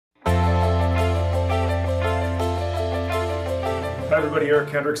everybody, Eric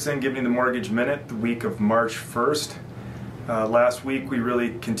Hendrickson giving you the Mortgage Minute, the week of March 1st. Last week we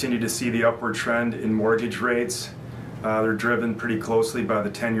really continued to see the upward trend in mortgage rates. They're driven pretty closely by the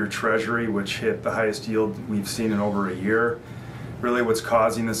 10-year Treasury, which hit the highest yield we've seen in over a year. Really what's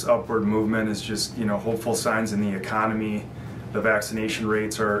causing this upward movement is just, hopeful signs in the economy. The vaccination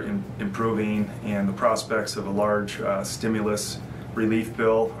rates are improving, and the prospects of a large stimulus relief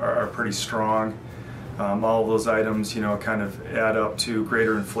bill are pretty strong. All of those items, kind of add up to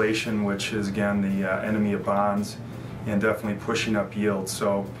greater inflation, which is again the enemy of bonds, and definitely pushing up yields.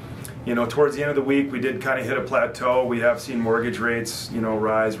 So, towards the end of the week, we did kind of hit a plateau. We have seen mortgage rates,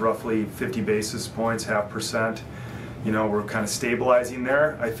 rise roughly 50 basis points, 0.5%. We're kind of stabilizing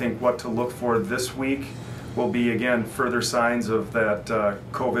there. I think what to look for this week will be, again, further signs of that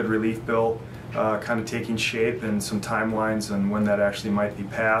COVID relief bill kind of taking shape, and some timelines on when that actually might be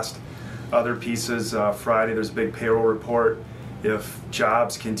passed. Other pieces, Friday there's a big payroll report. If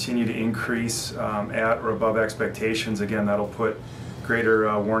jobs continue to increase at or above expectations, again, that'll put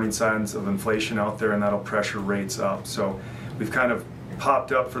greater warning signs of inflation out there, and that'll pressure rates up. So we've kind of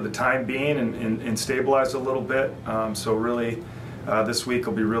popped up for the time being and stabilized a little bit. So really this week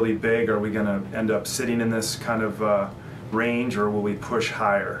will be really big. Are we going to end up sitting in this kind of range, or will we push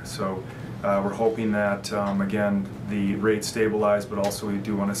higher? So we're hoping that, again, the rates stabilize, but also we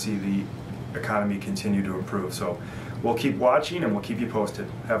do want to see the economy continue to improve. So we'll keep watching and we'll keep you posted.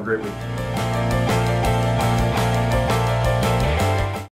 Have a great week.